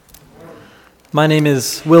My name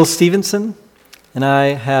is Will Stephenson, and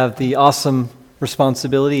I have the awesome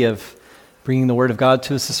responsibility of bringing the Word of God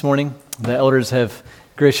to us this morning. The elders have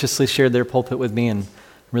graciously shared their pulpit with me, and I'm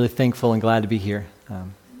really thankful and glad to be here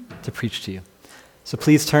to preach to you. So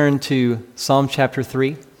please turn to Psalm chapter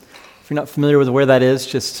 3. If you're not familiar with where that is,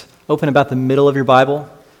 just open about the middle of your Bible.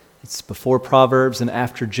 It's before Proverbs and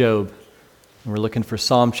after Job, and we're looking for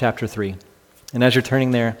Psalm chapter 3. And as you're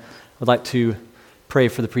turning there, I would like to pray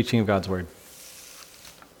for the preaching of God's Word.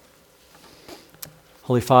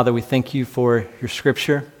 Holy Father, we thank you for your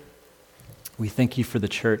scripture. We thank you for the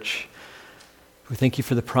church. We thank you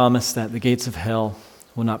for the promise that the gates of hell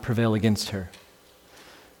will not prevail against her.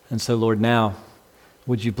 And so, Lord, now,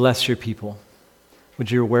 would you bless your people?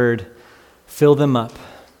 Would your word fill them up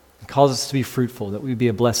and cause us to be fruitful, that we be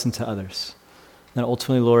a blessing to others? And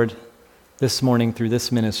ultimately, Lord, this morning through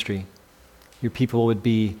this ministry, your people would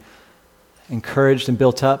be encouraged and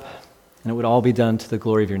built up, and it would all be done to the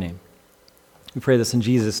glory of your name. We pray this in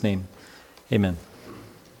Jesus' name. Amen.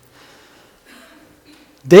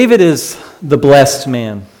 David is the blessed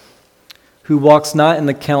man who walks not in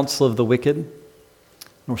the counsel of the wicked,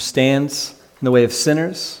 nor stands in the way of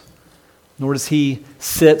sinners, nor does he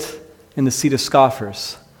sit in the seat of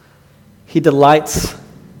scoffers. He delights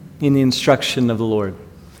in the instruction of the Lord.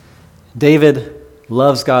 David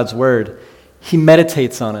loves God's word. He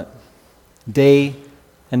meditates on it day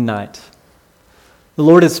and night. The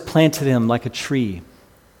Lord has planted him like a tree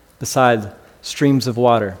beside streams of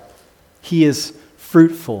water. He is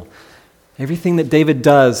fruitful. Everything that David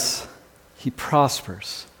does, he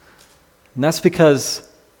prospers. And that's because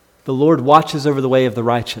the Lord watches over the way of the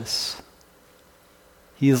righteous.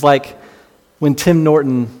 He is like when Tim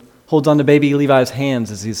Norton holds on to baby Levi's hands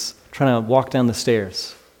as he's trying to walk down the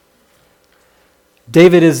stairs.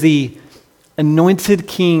 David is the anointed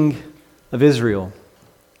king of Israel.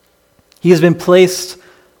 He has been placed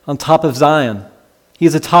on top of Zion. He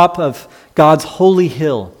is atop of God's holy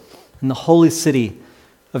hill in the holy city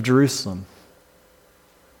of Jerusalem.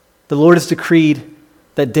 The Lord has decreed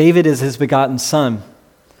that David is his begotten son,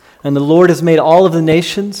 and the Lord has made all of the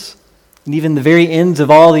nations, and even the very ends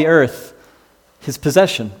of all the earth, his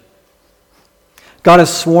possession. God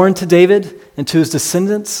has sworn to David and to his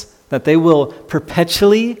descendants that they will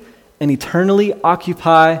perpetually and eternally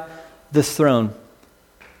occupy this throne.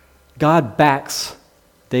 God backs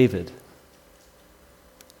David.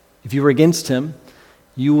 If you are against him,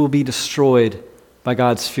 you will be destroyed by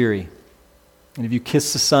God's fury. And if you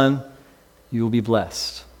kiss the Son, you will be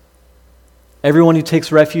blessed. Everyone who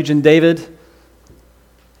takes refuge in David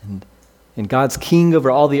and in God's king over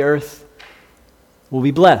all the earth will be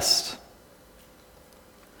blessed.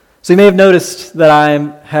 So you may have noticed that I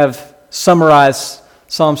have summarized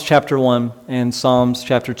Psalms chapter 1 and Psalms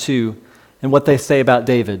chapter 2 and what they say about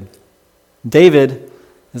David. David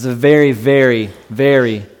is a very, very,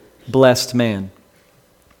 very blessed man.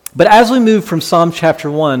 But as we move from Psalm chapter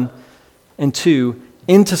 1 and 2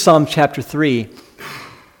 into Psalm chapter 3,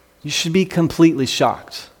 you should be completely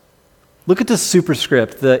shocked. Look at the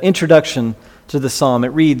superscript, the introduction to the psalm. It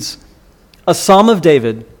reads, "A psalm of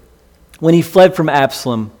David when he fled from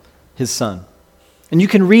Absalom, his son." And you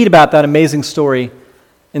can read about that amazing story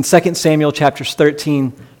in 2 Samuel chapters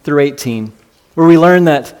 13 through 18, where we learn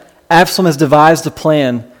that Absalom has devised a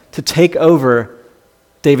plan to take over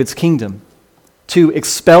David's kingdom, to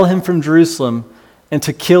expel him from Jerusalem and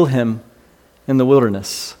to kill him in the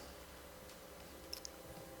wilderness.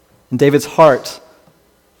 And David's heart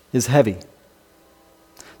is heavy.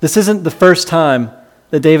 This isn't the first time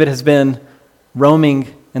that David has been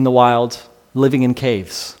roaming in the wild, living in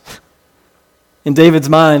caves. In David's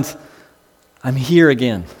mind, I'm here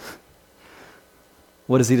again.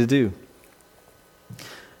 What is he to do?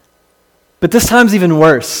 But this time's even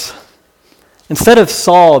worse. Instead of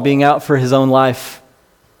Saul being out for his own life,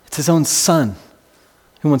 it's his own son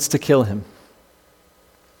who wants to kill him.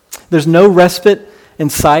 There's no respite in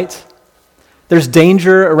sight. There's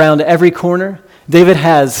danger around every corner. David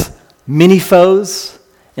has many foes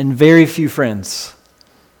and very few friends.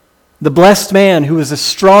 The blessed man who is a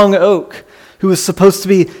strong oak, who was supposed to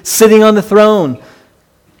be sitting on the throne,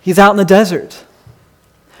 he's out in the desert.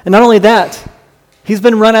 And not only that, he's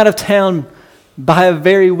been run out of town by a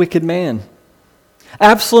very wicked man.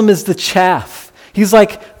 Absalom is the chaff. He's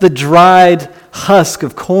like the dried husk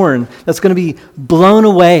of corn that's going to be blown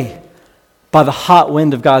away by the hot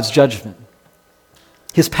wind of God's judgment.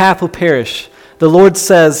 His path will perish. The Lord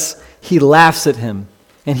says he laughs at him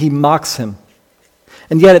and he mocks him.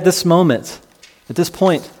 And yet at this moment, at this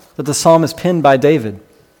point that the psalm is penned by David,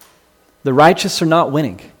 the righteous are not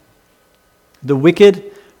winning. The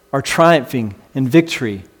wicked are triumphing in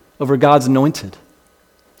victory over God's anointed.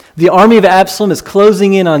 The army of Absalom is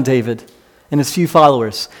closing in on David and his few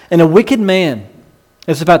followers, and a wicked man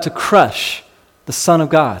is about to crush the Son of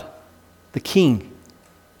God, the King.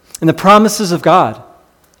 And the promises of God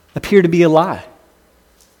appear to be a lie.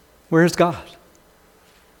 Where is God?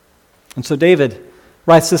 And so David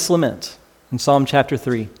writes this lament in Psalm chapter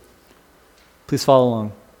 3. Please follow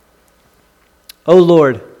along. O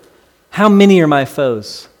Lord, how many are my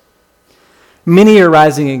foes? Many are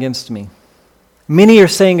rising against me. Many are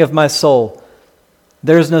saying of my soul,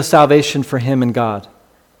 there is no salvation for him in God.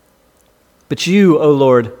 But you, O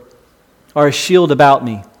Lord, are a shield about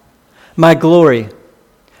me, my glory,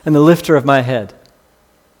 and the lifter of my head.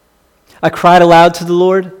 I cried aloud to the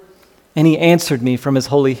Lord, and he answered me from his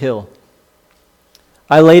holy hill.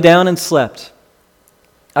 I lay down and slept.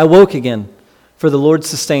 I woke again, for the Lord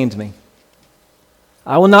sustained me.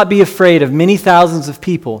 I will not be afraid of many thousands of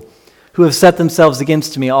people who have set themselves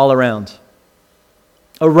against me all around.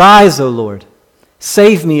 Arise, O Lord.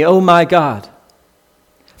 Save me, O my God.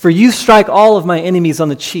 For you strike all of my enemies on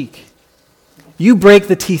the cheek. You break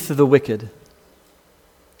the teeth of the wicked.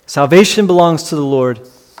 Salvation belongs to the Lord.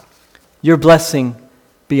 Your blessing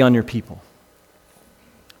be on your people.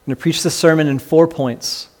 I'm going to preach this sermon in 4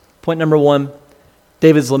 points. Point number 1,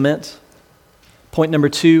 David's lament. Point number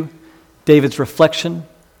 2, David's reflection.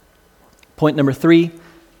 Point number 3,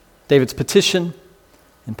 David's petition.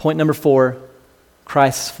 And point number 4,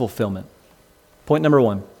 Christ's fulfillment. Point number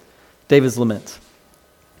 1, David's lament.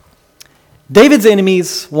 David's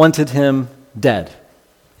enemies wanted him dead.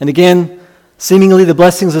 And again, seemingly the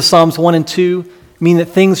blessings of Psalms 1 and 2 mean that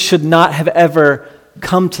things should not have ever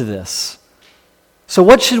come to this. So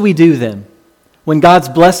what should we do then when God's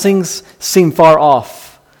blessings seem far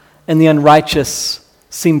off and the unrighteous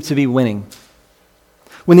seem to be winning?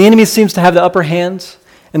 When the enemy seems to have the upper hand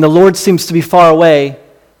and the Lord seems to be far away,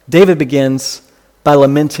 David begins by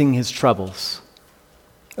lamenting his troubles.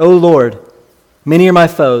 O Lord, many are my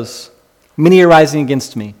foes. Many are rising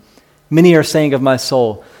against me. Many are saying of my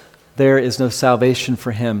soul, there is no salvation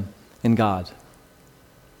for him in God.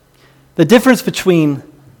 The difference between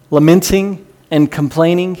lamenting and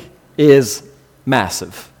complaining is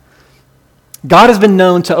massive. God has been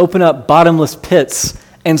known to open up bottomless pits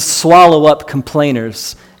and swallow up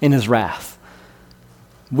complainers in his wrath.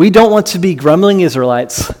 We don't want to be grumbling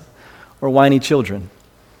Israelites or whiny children.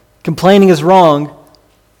 Complaining is wrong,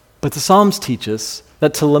 but the Psalms teach us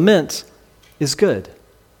that to lament is good.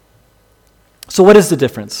 So what is the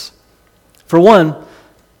difference? For one,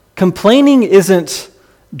 complaining isn't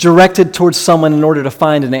directed towards someone in order to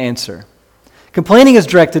find an answer. Complaining is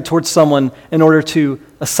directed towards someone in order to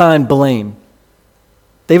assign blame.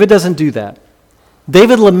 David doesn't do that.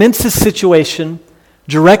 David laments his situation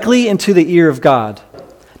directly into the ear of God,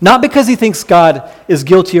 not because he thinks God is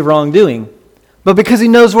guilty of wrongdoing, but because he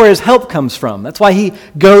knows where his help comes from. That's why he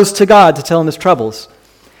goes to God to tell him his troubles.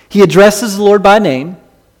 He addresses the Lord by name.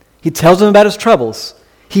 He tells him about his troubles.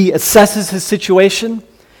 He assesses his situation.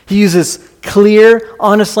 He uses clear,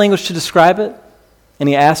 honest language to describe it, and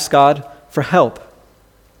he asks God for help.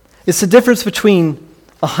 It's the difference between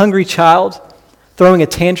a hungry child throwing a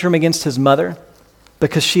tantrum against his mother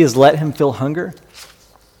because she has let him feel hunger,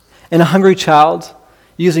 and a hungry child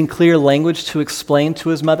using clear language to explain to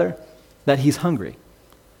his mother that he's hungry.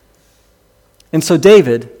 And so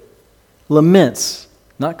David laments,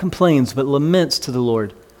 not complains, but laments to the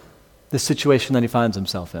Lord the situation that he finds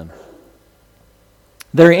himself in.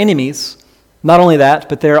 There are enemies. Not only that,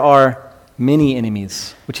 but there are many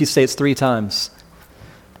enemies, which he states 3 times.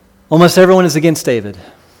 Almost everyone is against David,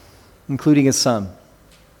 including his son.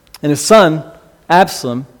 And his son,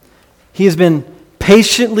 Absalom, he has been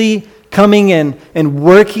patiently coming in and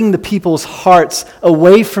working the people's hearts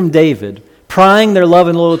away from David, prying their love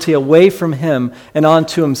and loyalty away from him and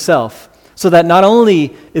onto himself, so that not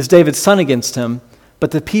only is David's son against him,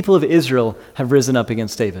 but the people of Israel have risen up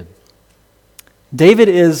against David. David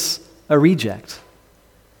is a reject.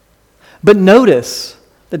 But notice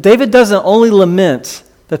that David doesn't only lament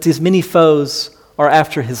that these many foes are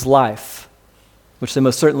after his life, which they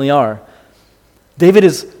most certainly are. David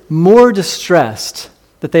is more distressed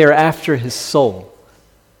that they are after his soul.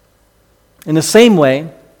 In the same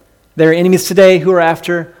way, there are enemies today who are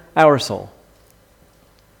after our soul.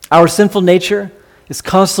 Our sinful nature is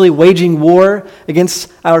constantly waging war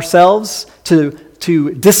against ourselves to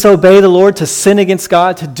disobey the Lord, to sin against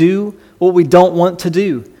God, to do what we don't want to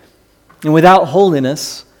do. And without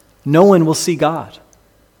holiness, no one will see God.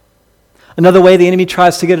 Another way the enemy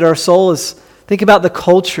tries to get at our soul is, think about the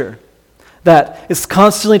culture that is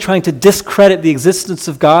constantly trying to discredit the existence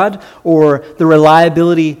of God or the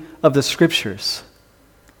reliability of the Scriptures.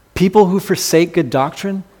 People who forsake good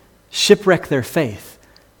doctrine shipwreck their faith.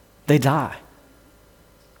 They die.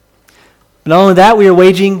 But not only that, we are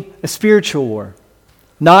waging a spiritual war,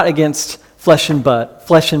 not against flesh and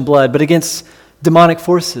blood, but against demonic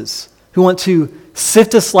forces who want to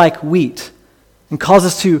sift us like wheat and cause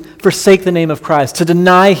us to forsake the name of Christ, to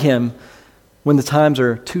deny him when the times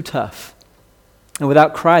are too tough. And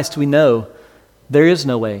without Christ, we know there is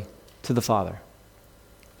no way to the Father.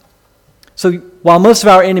 So while most of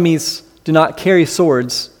our enemies do not carry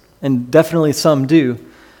swords, and definitely some do,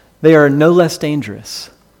 they are no less dangerous.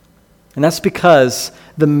 And that's because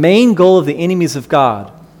the main goal of the enemies of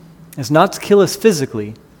God is not to kill us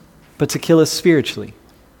physically, but to kill us spiritually.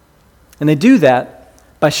 And they do that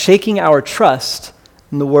by shaking our trust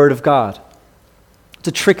in the Word of God. It's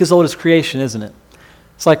a trick as old as creation, isn't it?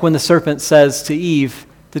 It's like when the serpent says to Eve,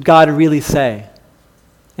 "Did God really say?"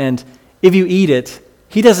 And if you eat it,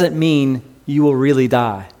 he doesn't mean you will really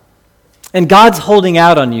die. And God's holding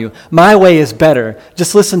out on you. My way is better.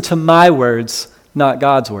 Just listen to my words, not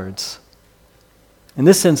God's words. In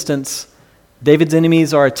this instance, David's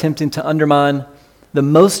enemies are attempting to undermine the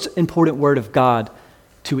most important word of God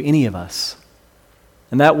to any of us.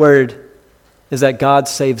 And that word is that God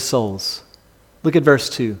saves souls. Look at verse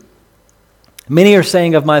 2. Many are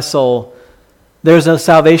saying of my soul, there is no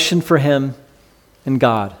salvation for him in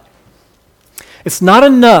God. It's not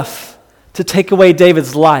enough to take away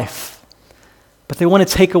David's life, but they want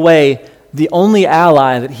to take away the only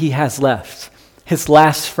ally that he has left, his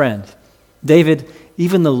last friend. David,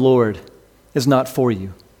 even the Lord is not for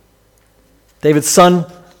you. David's son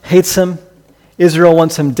hates him. Israel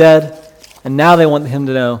wants him dead. And now they want him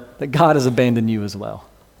to know that God has abandoned you as well.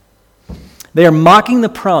 They are mocking the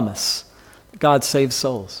promise that God saves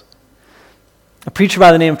souls. A preacher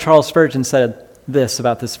by the name of Charles Spurgeon said this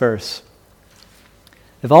about this verse.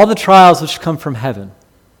 If all the trials which come from heaven,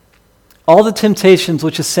 all the temptations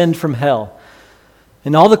which ascend from hell,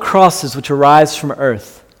 and all the crosses which arise from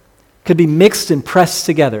earth could be mixed and pressed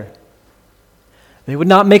together, they would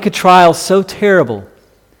not make a trial so terrible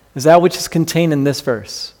as that which is contained in this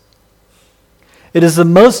verse. It is the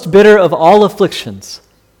most bitter of all afflictions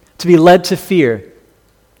to be led to fear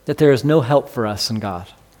that there is no help for us in God.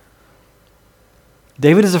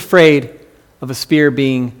 David is afraid of a spear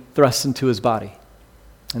being thrust into his body,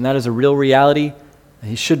 and that is a real reality that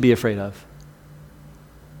he should be afraid of.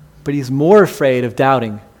 But he's more afraid of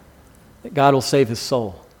doubting that God will save his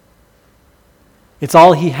soul. It's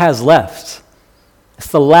all he has left. It's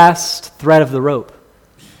the last thread of the rope.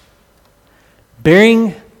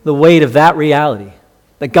 Bearing the weight of that reality,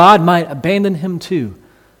 that God might abandon him too,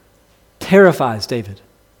 terrifies David.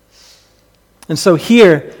 And so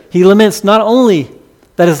here, he laments not only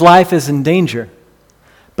that his life is in danger,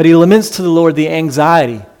 but he laments to the Lord the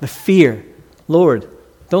anxiety, the fear. Lord,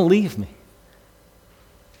 don't leave me.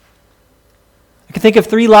 I can think of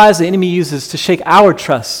 3 lies the enemy uses to shake our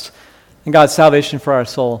trust in God's salvation for our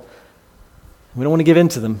soul. We don't want to give in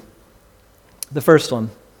to them. The first one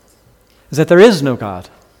is that there is no God.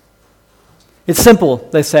 It's simple,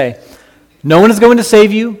 they say. No one is going to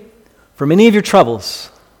save you from any of your troubles.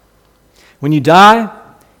 When you die,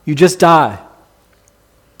 you just die.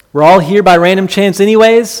 We're all here by random chance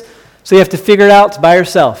anyways, so you have to figure it out by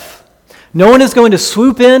yourself. No one is going to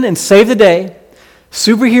swoop in and save the day.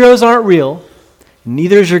 Superheroes aren't real, and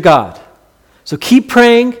neither is your God. So keep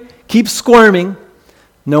praying, keep squirming.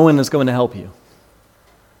 No one is going to help you.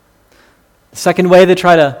 The second way they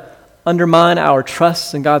try to undermine our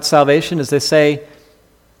trust in God's salvation is they say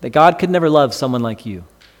that God could never love someone like you.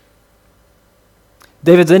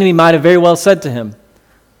 David's enemy might have very well said to him,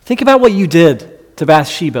 think about what you did to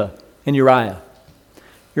Bathsheba and Uriah.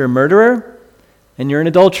 You're a murderer and you're an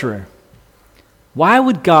adulterer. Why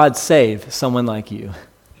would God save someone like you?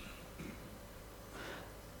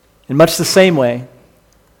 In much the same way,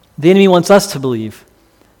 the enemy wants us to believe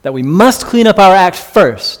that we must clean up our act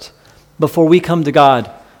first before we come to God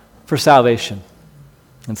for salvation.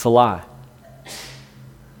 It's a lie.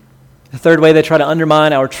 The third way they try to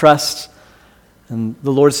undermine our trust in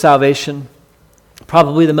the Lord's salvation,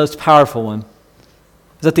 probably the most powerful one,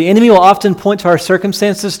 is that the enemy will often point to our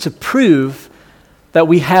circumstances to prove that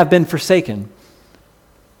we have been forsaken.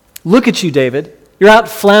 Look at you, David. You're out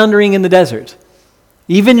floundering in the desert.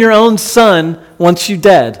 Even your own son wants you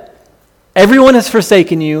dead. Everyone has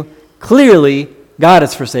forsaken you. Clearly, God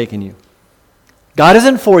has forsaken you. God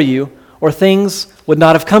isn't for you, or things would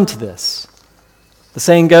not have come to this. The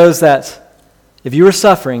saying goes that if you are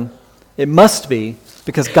suffering, it must be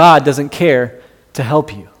because God doesn't care to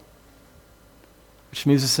help you. Which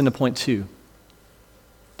moves us into point 2,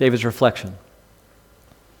 David's reflection.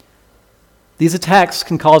 these attacks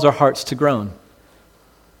can cause our hearts to groan.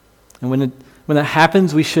 And when that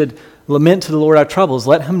happens, we should lament to the Lord our troubles.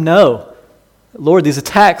 Let him know, Lord, these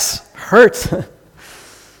attacks hurt. But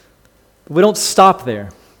we don't stop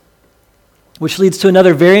there, which leads to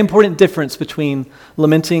another very important difference between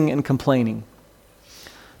lamenting and complaining.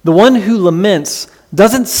 The one who laments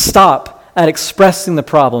doesn't stop at expressing the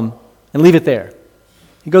problem and leave it there.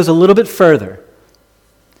 He goes a little bit further.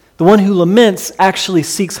 The one who laments actually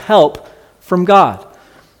seeks help from God.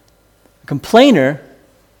 A complainer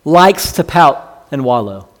likes to pout and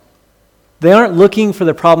wallow. They aren't looking for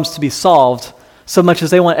their problems to be solved so much as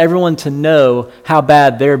they want everyone to know how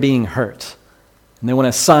bad they're being hurt. And they want to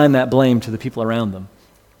assign that blame to the people around them.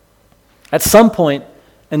 At some point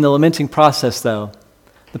in the lamenting process, though,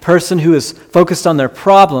 the person who is focused on their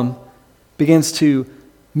problem begins to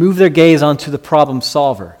move their gaze onto the problem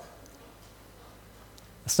solver.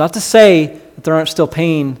 It's not to say that there aren't still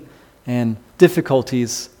pain and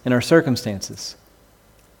difficulties in our circumstances.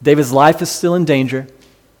 David's life is still in danger,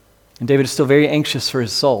 and David is still very anxious for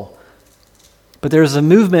his soul. But there's a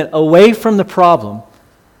movement away from the problem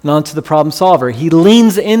and onto the problem solver. He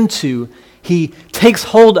leans into, he takes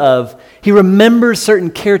hold of, he remembers certain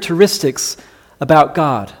characteristics about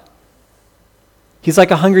God. He's like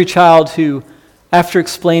a hungry child who, after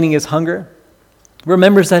explaining his hunger,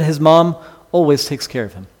 remembers that his mom always takes care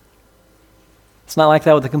of him. It's not like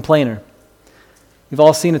that with a complainer. We've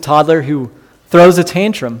all seen a toddler who throws a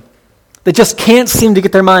tantrum. They just can't seem to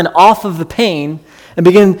get their mind off of the pain and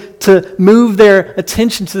begin to move their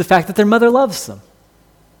attention to the fact that their mother loves them.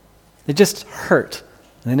 They just hurt,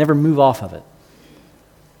 and they never move off of it.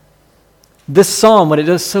 This psalm, what it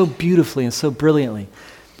does so beautifully and so brilliantly,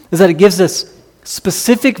 is that it gives us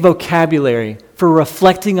specific vocabulary for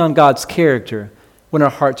reflecting on God's character when our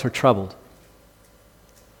hearts are troubled.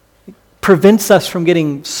 It prevents us from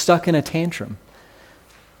getting stuck in a tantrum.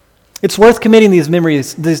 It's worth committing these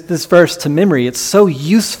memories, this verse to memory. It's so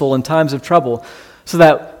useful in times of trouble, so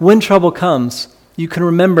that when trouble comes, you can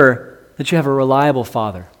remember that you have a reliable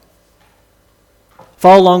Father.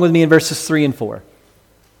 Follow along with me in verses 3 and 4.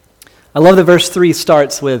 I love that verse 3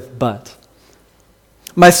 starts with, but.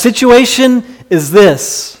 My situation is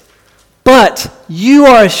this, but you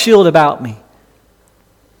are a shield about me.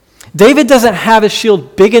 David doesn't have a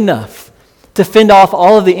shield big enough to fend off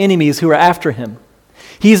all of the enemies who are after him.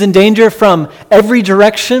 He's in danger from every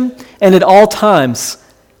direction and at all times.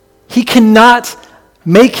 He cannot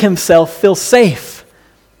make himself feel safe,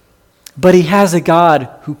 but he has a God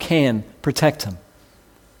who can protect him.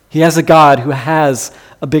 He has a God who has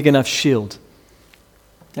a big enough shield.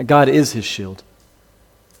 That God is his shield.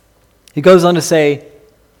 He goes on to say,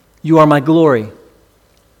 you are my glory.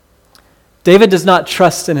 David does not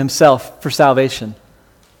trust in himself for salvation.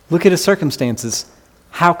 Look at his circumstances.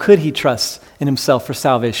 How could he trust in himself for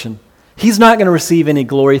salvation? He's not going to receive any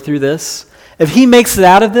glory through this. If he makes it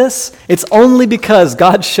out of this, it's only because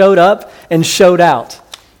God showed up and showed out.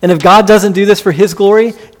 And if God doesn't do this for his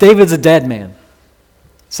glory, David's a dead man.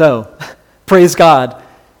 So, praise God,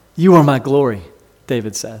 you are my glory,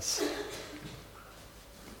 David says.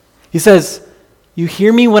 He says, you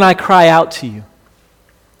hear me when I cry out to you.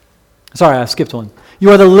 Sorry, I skipped one.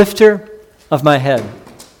 You are the lifter of my head.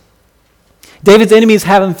 David's enemies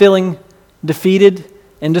have him feeling defeated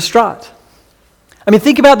and distraught. I mean,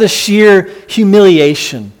 think about the sheer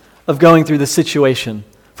humiliation of going through this situation.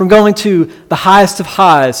 From going to the highest of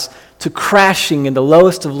highs to crashing in the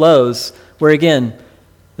lowest of lows, where again,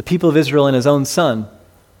 the people of Israel and his own son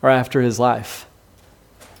are after his life.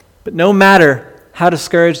 But no matter how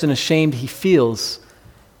discouraged and ashamed he feels,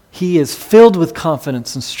 he is filled with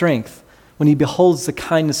confidence and strength when he beholds the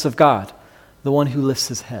kindness of God, the one who lifts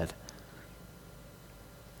his head.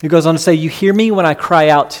 He goes on to say, you hear me when I cry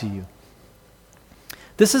out to you.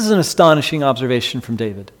 This is an astonishing observation from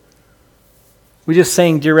David. We just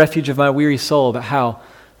sang, Dear Refuge of My Weary Soul, about how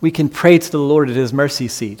we can pray to the Lord at his mercy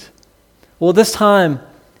seat. Well, this time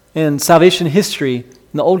in salvation history,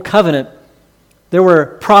 in the Old Covenant, there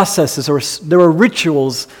were processes, or there were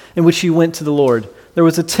rituals in which you went to the Lord. There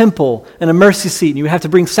was a temple and a mercy seat, and you would have to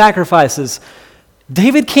bring sacrifices.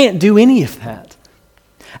 David can't do any of that.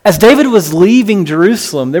 As David was leaving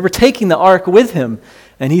Jerusalem, they were taking the ark with him,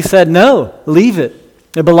 and he said, no, leave it.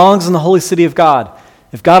 It belongs in the holy city of God.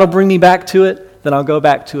 If God will bring me back to it, then I'll go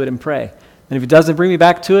back to it and pray. And if he doesn't bring me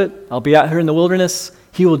back to it, I'll be out here in the wilderness.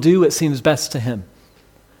 He will do what seems best to him.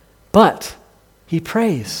 But he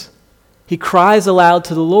prays. He cries aloud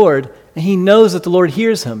to the Lord, and he knows that the Lord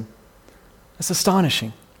hears him. That's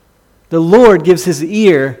astonishing. The Lord gives his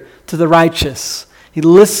ear to the righteous. He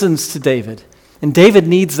listens to David. And David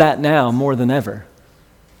needs that now more than ever.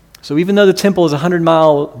 So even though the temple is 100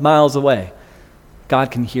 miles away,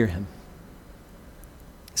 God can hear him.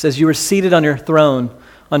 It says, you are seated on your throne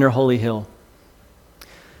on your holy hill.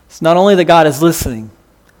 It's not only that God is listening,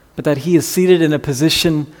 but that he is seated in a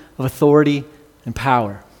position of authority and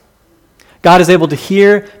power. God is able to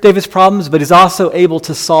hear David's problems, but he's also able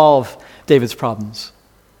to solve David's problems.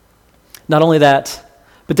 Not only that,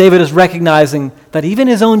 but David is recognizing that even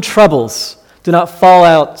his own troubles do not fall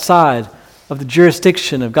outside of the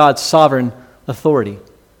jurisdiction of God's sovereign authority.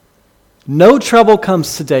 No trouble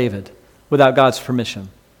comes to David without God's permission.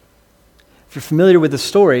 If you're familiar with the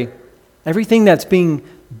story, everything that's being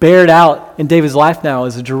bared out in David's life now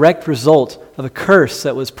is a direct result of a curse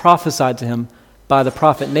that was prophesied to him by the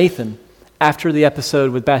prophet Nathan after the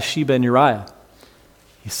episode with Bathsheba and Uriah.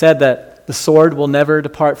 He said that the sword will never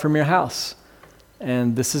depart from your house.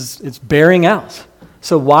 And it's bearing out.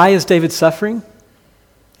 So why is David suffering?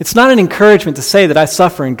 It's not an encouragement to say that I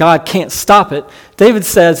suffer and God can't stop it. David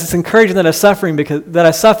says it's encouraging that I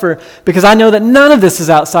suffer because I know that none of this is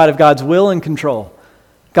outside of God's will and control.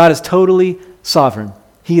 God is totally sovereign.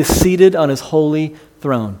 He is seated on his holy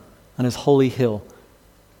throne, on his holy hill.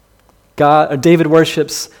 David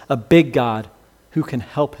worships a big God who can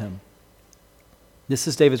help him. This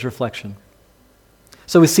is David's reflection.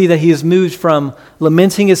 So we see that he is moved from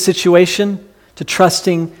lamenting his situation to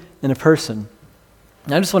trusting in a person.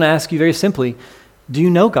 And I just want to ask you very simply, do you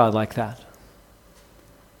know God like that?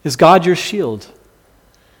 Is God your shield?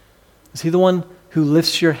 Is he the one who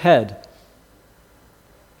lifts your head?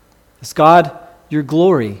 Is God your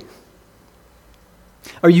glory?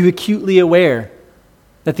 Are you acutely aware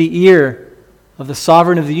that the ear of the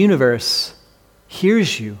sovereign of the universe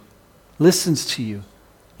hears you, listens to you,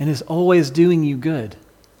 and is always doing you good?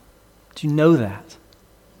 Do you know that?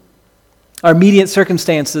 Our immediate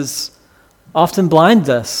circumstances often blind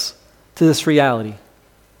us to this reality.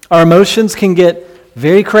 Our emotions can get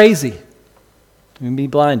very crazy. We can be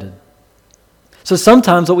blinded. So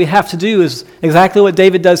sometimes what we have to do is exactly what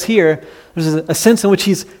David does here. There's a sense in which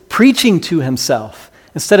he's preaching to himself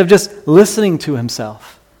instead of just listening to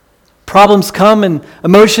himself. Problems come and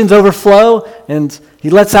emotions overflow, and he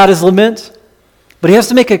lets out his lament. But he has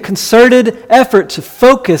to make a concerted effort to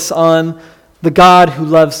focus on the God who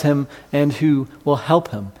loves him and who will help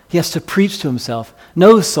him. He has to preach to himself,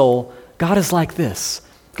 no soul, God is like this.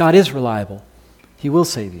 God is reliable. He will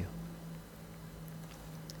save you.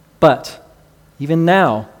 But even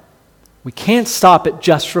now, we can't stop at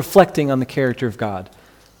just reflecting on the character of God.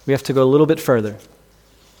 We have to go a little bit further,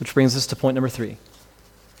 which brings us to point number 3.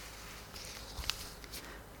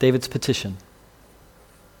 David's petition.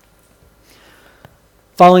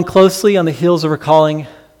 Following closely on the heels of recalling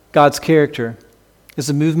God's character is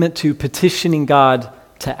a movement to petitioning God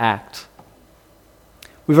to act.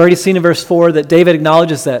 We've already seen in verse 4 that David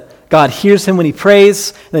acknowledges that God hears him when he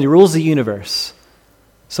prays and that he rules the universe.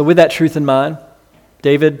 So with that truth in mind,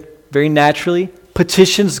 David very naturally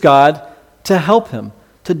petitions God to help him,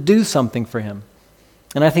 to do something for him.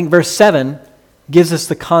 And I think verse 7 gives us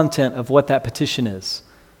the content of what that petition is.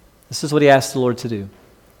 This is what he asked the Lord to do.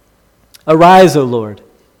 Arise, O Lord,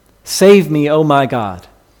 save me, O my God.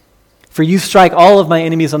 For you strike all of my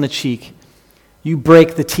enemies on the cheek. You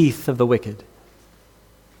break the teeth of the wicked.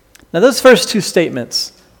 Now those first two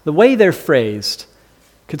statements, the way they're phrased,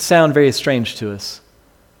 could sound very strange to us.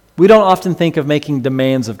 We don't often think of making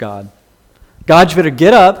demands of God. God, you better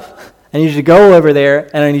get up. I need you to go over there,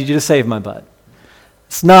 and I need you to save my butt.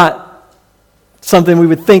 It's not something we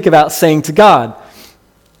would think about saying to God.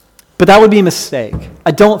 But that would be a mistake.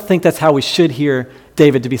 I don't think that's how we should hear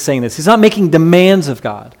David to be saying this. He's not making demands of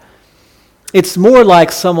God. It's more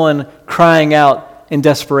like someone crying out in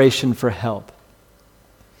desperation for help.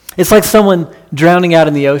 It's like someone drowning out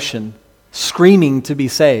in the ocean, screaming to be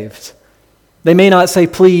saved. They may not say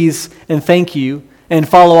please and thank you and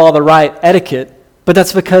follow all the right etiquette, but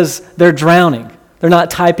that's because they're drowning. They're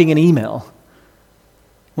not typing an email.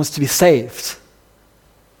 Wants to be saved.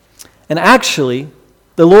 And actually,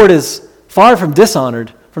 the Lord is far from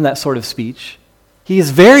dishonored from that sort of speech. He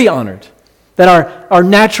is very honored that our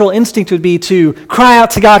natural instinct would be to cry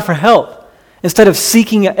out to God for help instead of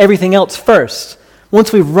seeking everything else first.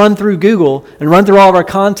 Once we've run through Google and run through all of our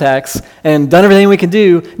contacts and done everything we can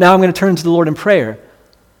do, now I'm going to turn to the Lord in prayer.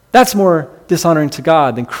 That's more dishonoring to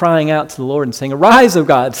God than crying out to the Lord and saying, arise, O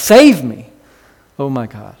God, save me, oh my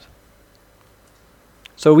God.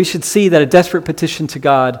 So we should see that a desperate petition to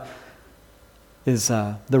God is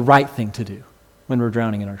the right thing to do when we're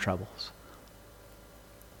drowning in our troubles.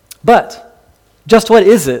 But just what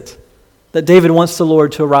is it that David wants the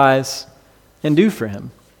Lord to arise and do for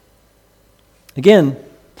him? Again,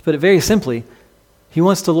 to put it very simply, He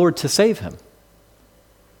wants the Lord to save him.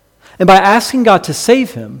 And by asking God to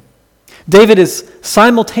save him, David is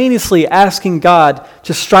simultaneously asking God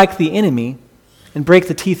to strike the enemy and break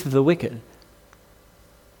the teeth of the wicked.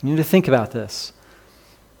 You need to think about this.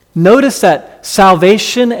 Notice that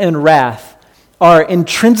salvation and wrath are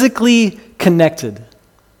intrinsically connected.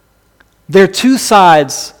 They're two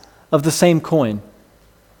sides of the same coin.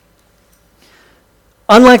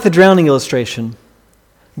 Unlike the drowning illustration,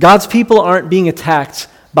 God's people aren't being attacked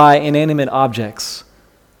by inanimate objects.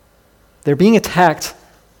 They're being attacked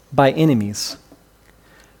by enemies.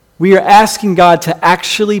 We are asking God to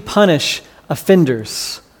actually punish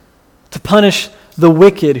offenders, to punish the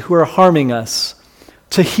wicked who are harming us,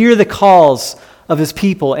 to hear the calls of his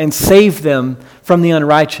people and save them from the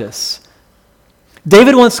unrighteous.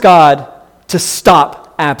 David wants God to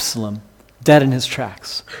stop Absalom dead in his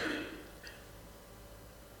tracks.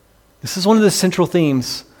 This is one of the central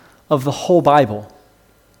themes of the whole Bible.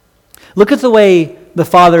 Look at the way the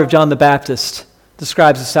father of John the Baptist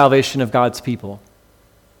describes the salvation of God's people.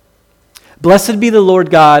 Blessed be the Lord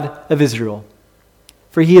God of Israel,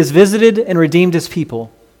 for he has visited and redeemed his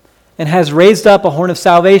people, and has raised up a horn of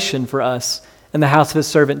salvation for us in the house of his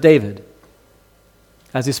servant David,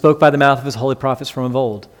 as he spoke by the mouth of his holy prophets from of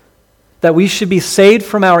old, that we should be saved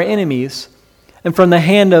from our enemies and from the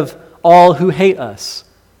hand of all who hate us,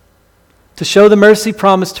 to show the mercy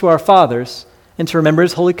promised to our fathers and to remember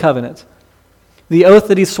his holy covenant, the oath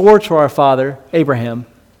that he swore to our father Abraham,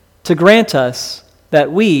 to grant us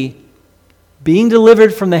that we, being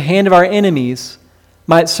delivered from the hand of our enemies,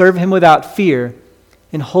 might serve him without fear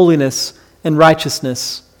in holiness and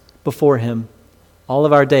righteousness before him all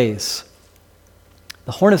of our days.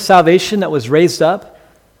 The horn of salvation that was raised up,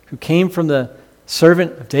 who came from the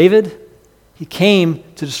servant of David, he came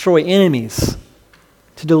to destroy enemies,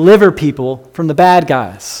 to deliver people from the bad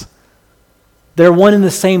guys. They're one and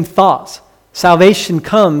the same thought. Salvation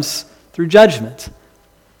comes through judgment.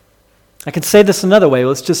 I can say this another way.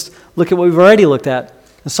 Let's just look at what we've already looked at.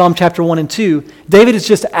 In Psalm chapter 1 and 2, David is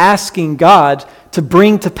just asking God to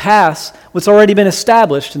bring to pass what's already been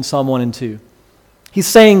established in Psalm 1 and 2. He's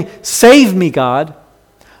saying, save me, God.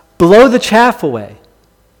 Blow the chaff away.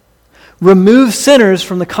 Remove sinners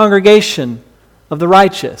from the congregation of the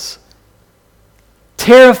righteous.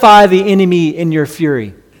 Terrify the enemy in your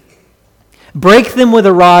fury. Break them with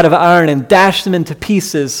a rod of iron and dash them into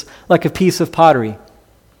pieces like a piece of pottery.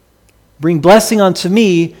 Bring blessing unto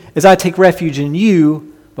me as I take refuge in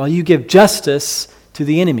you while you give justice to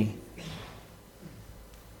the enemy.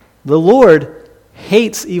 The Lord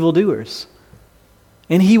hates evildoers,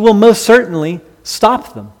 and he will most certainly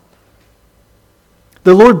stop them.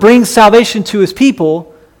 The Lord brings salvation to his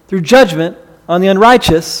people through judgment on the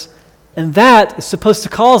unrighteous, and that is supposed to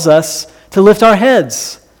cause us to lift our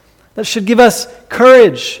heads. That should give us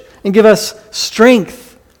courage and give us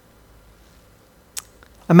strength.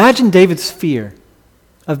 Imagine David's fear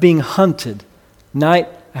of being hunted night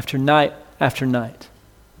after night after night.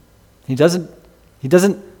 He doesn't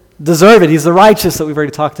deserve it. He's the righteous that we've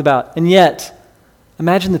already talked about. And yet,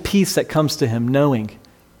 imagine the peace that comes to him knowing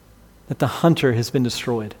that the hunter has been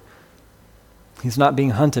destroyed. He's not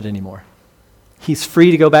being hunted anymore. He's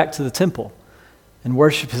free to go back to the temple and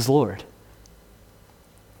worship his Lord.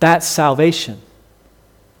 That's salvation.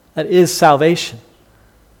 That is salvation.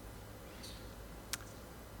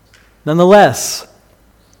 Nonetheless,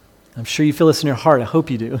 I'm sure you feel this in your heart. I hope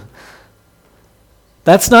you do.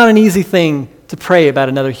 That's not an easy thing to pray about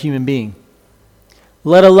another human being,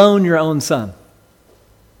 let alone your own son.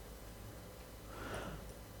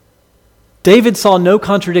 David saw no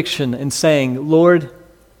contradiction in saying, Lord,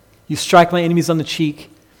 you strike my enemies on the cheek,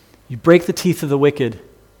 you break the teeth of the wicked,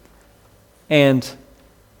 and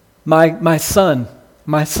my son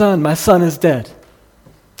is dead.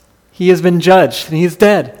 He has been judged, and he is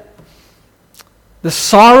dead. The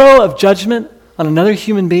sorrow of judgment on another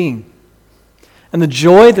human being and the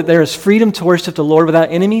joy that there is freedom to worship the Lord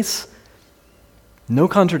without enemies, no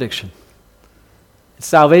contradiction. It's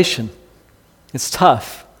salvation. It's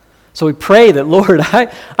tough. So we pray that, Lord, I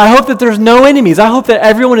hope that there's no enemies. I hope that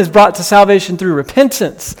everyone is brought to salvation through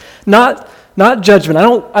repentance, not judgment.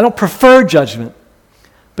 I don't prefer judgment.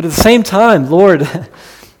 But at the same time, Lord,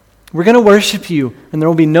 we're going to worship you, and there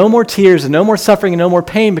will be no more tears and no more suffering and no more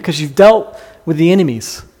pain because you've dealt with the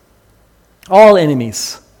enemies. All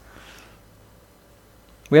enemies.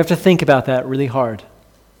 We have to think about that really hard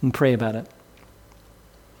and pray about it.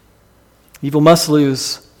 Evil must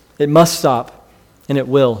lose, it must stop, and it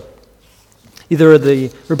will. Either the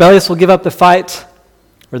rebellious will give up the fight,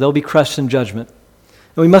 or they'll be crushed in judgment.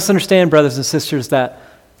 And we must understand, brothers and sisters, that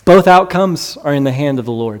both outcomes are in the hand of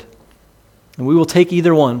the Lord. And we will take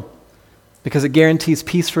either one because it guarantees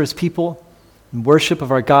peace for his people and worship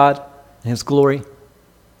of our God and his glory.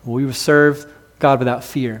 We will serve God without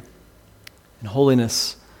fear and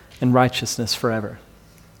holiness and righteousness forever.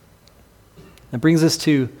 That brings us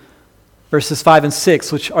to verses 5 and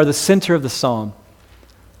 6, which are the center of the psalm.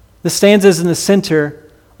 The stanzas in the center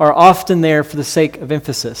are often there for the sake of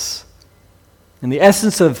emphasis. And the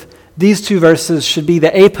essence of these two verses should be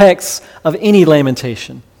the apex of any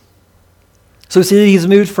lamentation. So we see that he's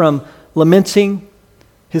moved from lamenting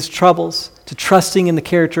his troubles to trusting in the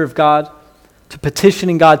character of God to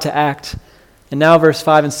petitioning God to act. And now verse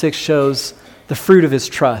 5 and 6 shows the fruit of his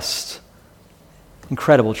trust.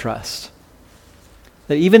 Incredible trust.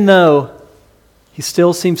 That even though he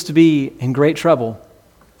still seems to be in great trouble,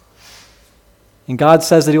 and God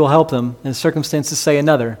says that he will help him, and circumstances say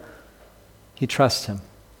another, he trusts him.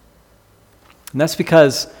 And that's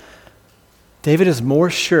because David is more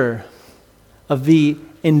sure of the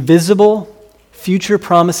invisible future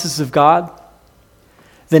promises of God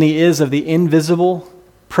than he is of the invisible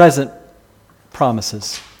present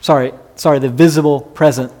promises. The visible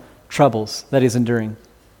present troubles that he's enduring.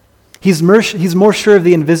 He's more sure of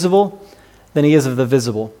the invisible than he is of the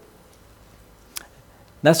visible.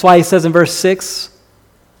 That's why he says in verse 6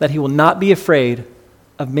 that he will not be afraid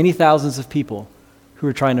of many thousands of people who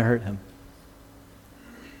are trying to hurt him.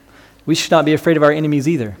 We should not be afraid of our enemies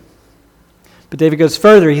either. But David goes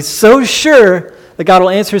further. He's so sure that God will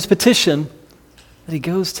answer his petition that he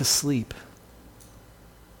goes to sleep.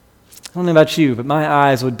 I don't know about you, but my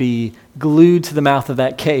eyes would be glued to the mouth of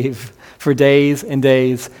that cave for days and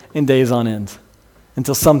days and days on end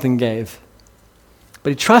until something gave.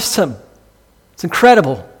 But he trusts him. It's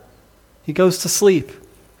incredible. He goes to sleep.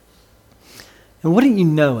 And wouldn't you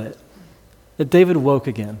know it, that David woke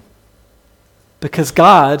again? Because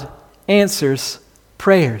God answers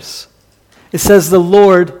prayers. It says the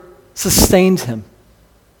Lord sustained him.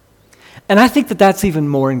 And I think that that's even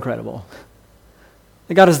more incredible.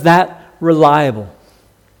 That God is that reliable.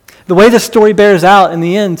 The way the story bears out in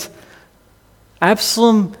the end,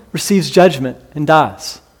 Absalom receives judgment and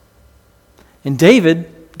dies. And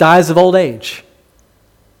David dies of old age.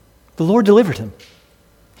 The Lord delivered him.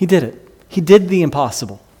 He did it. He did the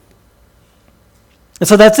impossible. And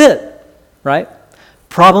so that's it, right?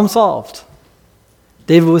 Problem solved.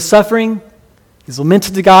 David was suffering. He's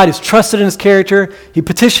lamented to God. He's trusted in his character. He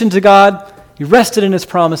petitioned to God. He rested in his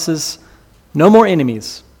promises. No more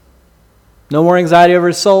enemies. No more anxiety over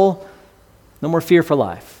his soul. No more fear for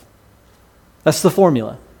life. That's the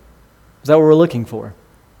formula. Is that what we're looking for?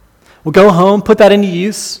 Well, go home, put that into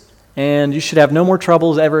use, and you should have no more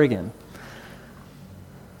troubles ever again.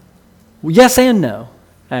 Well, yes and no,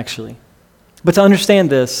 actually. But to understand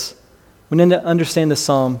this, we need to understand this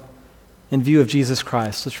psalm in view of Jesus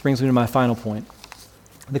Christ, which brings me to my final point,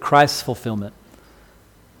 the Christ's fulfillment.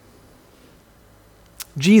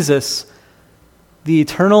 Jesus, the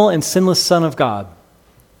eternal and sinless Son of God,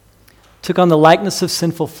 took on the likeness of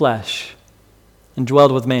sinful flesh and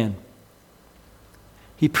dwelled with man.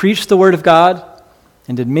 He preached the word of God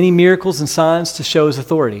and did many miracles and signs to show his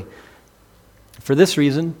authority. For this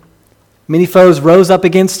reason, many foes rose up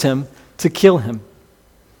against him to kill him.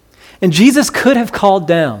 And Jesus could have called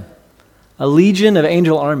down a legion of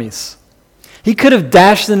angel armies. He could have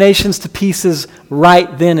dashed the nations to pieces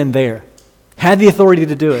right then and there, had the authority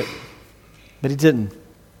to do it, but he didn't.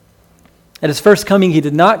 At his first coming, he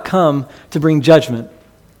did not come to bring judgment,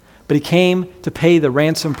 but he came to pay the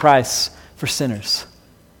ransom price for sinners.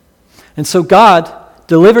 And so God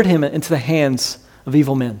delivered him into the hands of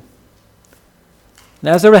evil men. And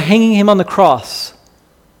as they were hanging him on the cross,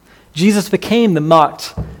 Jesus became the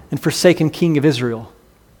mocked and forsaken king of Israel.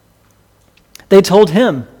 They told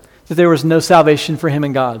him that there was no salvation for him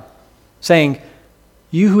in God, saying,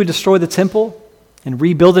 "You who would destroy the temple and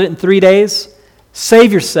rebuild it in 3 days,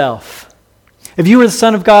 save yourself. If you are the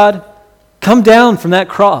Son of God, come down from that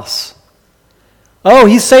cross." Oh,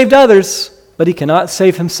 he saved others, but he cannot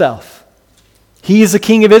save himself. He is the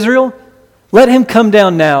King of Israel. Let him come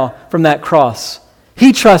down now from that cross.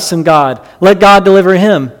 He trusts in God. Let God deliver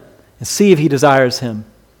him and see if he desires him.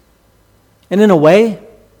 And in a way,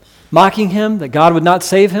 mocking him that God would not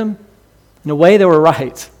save him, in a way they were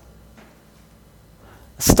right.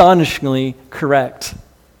 Astonishingly correct.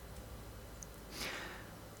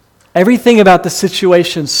 Everything about the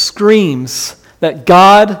situation screams that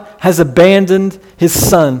God has abandoned his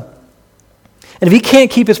Son. And if he can't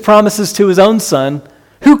keep his promises to his own Son,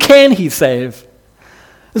 who can he save?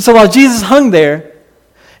 And so while Jesus hung there,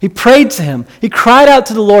 he prayed to him. He cried out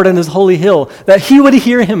to the Lord on his holy hill that he would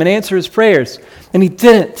hear him and answer his prayers. And he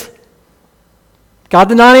didn't. God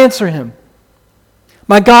did not answer him.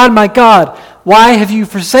 my God, why have you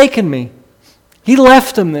forsaken me?" He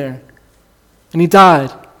left him there, and he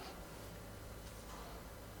died.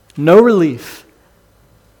 No relief.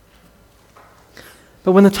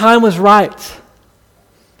 But when the time was right,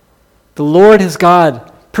 the Lord his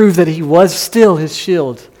God proved that he was still his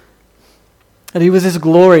shield, that he was his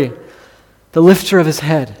glory, the lifter of his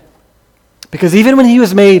head. Because even when he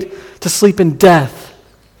was made to sleep in death,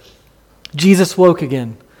 Jesus woke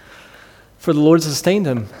again, for the Lord sustained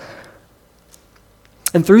him.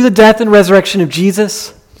 And through the death and resurrection of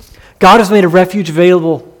Jesus, God has made a refuge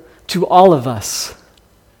available to all of us.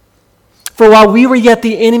 For while we were yet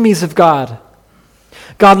the enemies of God,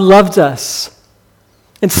 God loved us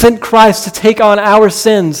and sent Christ to take on our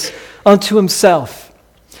sins unto himself.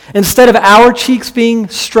 Instead of our cheeks being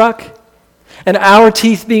struck and our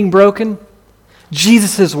teeth being broken,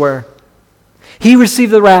 Jesus's were. He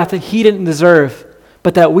received the wrath that he didn't deserve,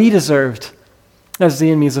 but that we deserved as the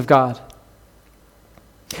enemies of God.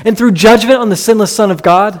 And through judgment on the sinless Son of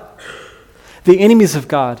God, the enemies of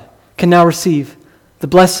God can now receive the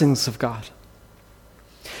blessings of God.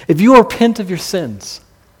 If you repent of your sins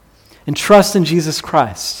and trust in Jesus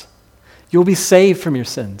Christ, you'll be saved from your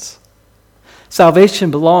sins. Salvation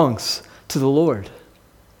belongs to the Lord.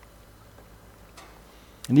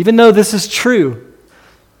 And even though this is true,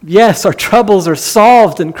 yes, our troubles are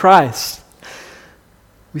solved in Christ,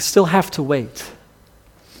 we still have to wait.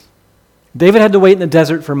 David had to wait in the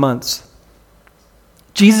desert for months.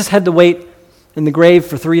 Jesus had to wait in the grave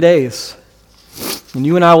for 3 days. And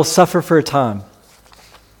you and I will suffer for a time,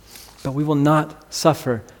 but we will not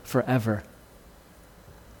suffer forever.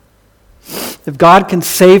 If God can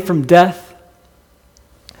save from death,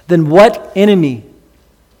 then what enemy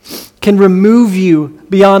can remove you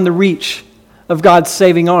beyond the reach of God's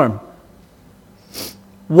saving arm?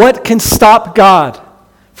 What can stop God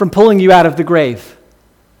from pulling you out of the grave?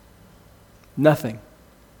 Nothing.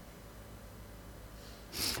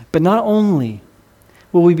 But not only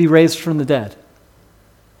will we be raised from the dead.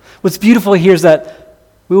 What's beautiful here is that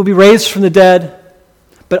we will be raised from the dead,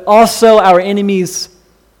 but also our enemies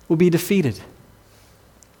will be defeated.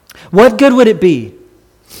 What good would it be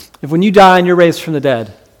if when you die and you're raised from the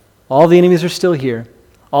dead, all the enemies are still here,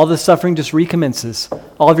 all the suffering just recommences,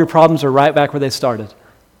 all of your problems are right back where they started?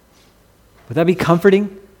 Would that be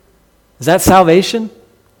comforting? Is that salvation?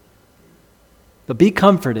 But be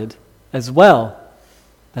comforted as well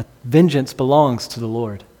that vengeance belongs to the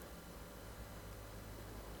Lord.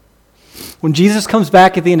 When Jesus comes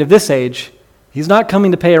back at the end of this age, he's not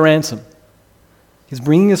coming to pay a ransom. He's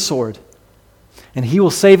bringing a sword, and he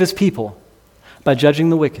will save his people by judging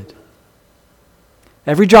the wicked.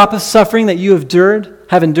 Every drop of suffering that you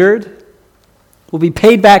have endured will be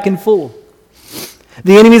paid back in full.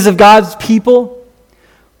 The enemies of God's people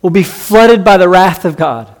will be flooded by the wrath of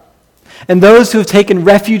God. And those who have taken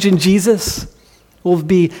refuge in Jesus will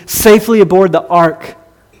be safely aboard the ark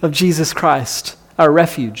of Jesus Christ, our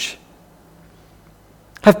refuge.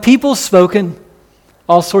 Have people spoken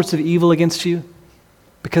all sorts of evil against you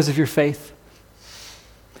because of your faith?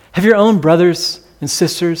 Have your own brothers and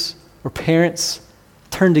sisters or parents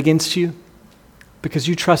turned against you because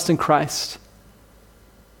you trust in Christ?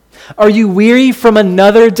 Are you weary from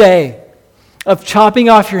another day of chopping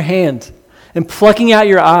off your hand and plucking out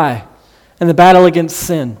your eye in the battle against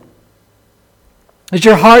sin? Is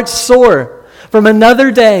your heart sore from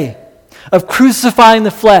another day of crucifying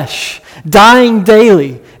the flesh, dying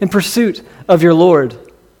daily in pursuit of your Lord?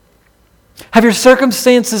 Have your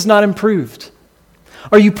circumstances not improved?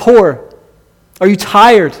 Are you poor? Are you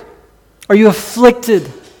tired? Are you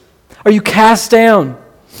afflicted? Are you cast down?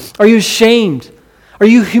 Are you ashamed? Are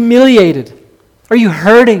you humiliated? Are you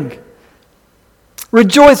hurting?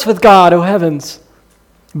 Rejoice with God, O heavens.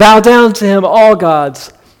 Bow down to him, all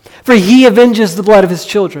gods, for he avenges the blood of his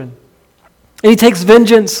children, and he takes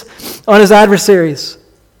vengeance on his adversaries.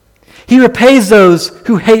 He repays those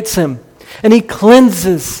who hates him, and he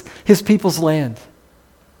cleanses his people's land.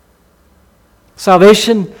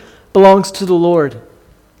 Salvation belongs to the Lord,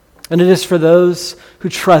 and it is for those who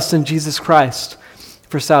trust in Jesus Christ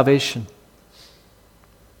for salvation.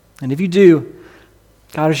 And if you do,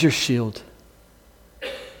 God is your shield.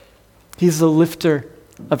 He's the lifter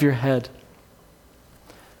of your head.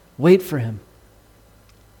 Wait for him.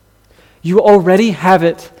 You already have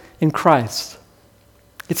it in Christ.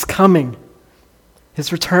 It's coming.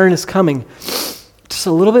 His return is coming. Just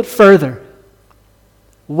a little bit further.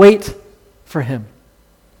 Wait for him.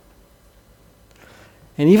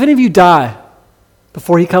 And even if you die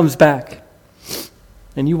before he comes back,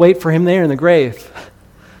 and you wait for him there in the grave,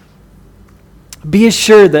 be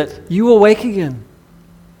assured that you will wake again.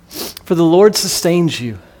 For the Lord sustains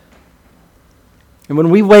you. And when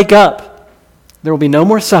we wake up, there will be no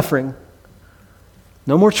more suffering,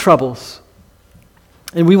 no more troubles,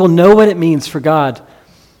 and we will know what it means for God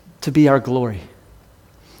to be our glory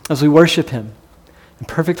as we worship him in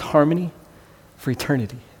perfect harmony for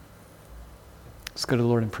eternity. Let's go to the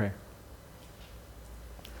Lord in prayer.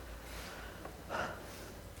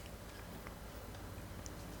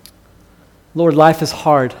 Lord, life is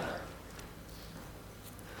hard.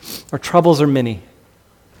 Our troubles are many.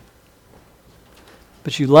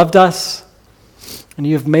 But you loved us, and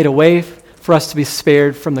you have made a way for us to be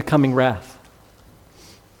spared from the coming wrath.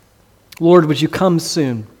 Lord, would you come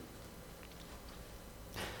soon?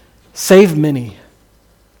 Save many.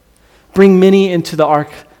 Bring many into the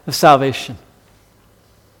ark of salvation.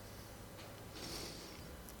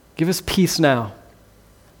 Give us peace now.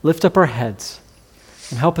 Lift up our heads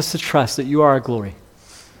and help us to trust that you are our glory,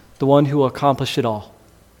 the one who will accomplish it all.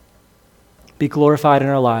 Be glorified in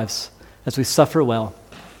our lives as we suffer well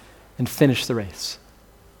and finish the race.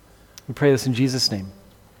 We pray this in Jesus' name.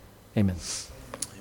 Amen.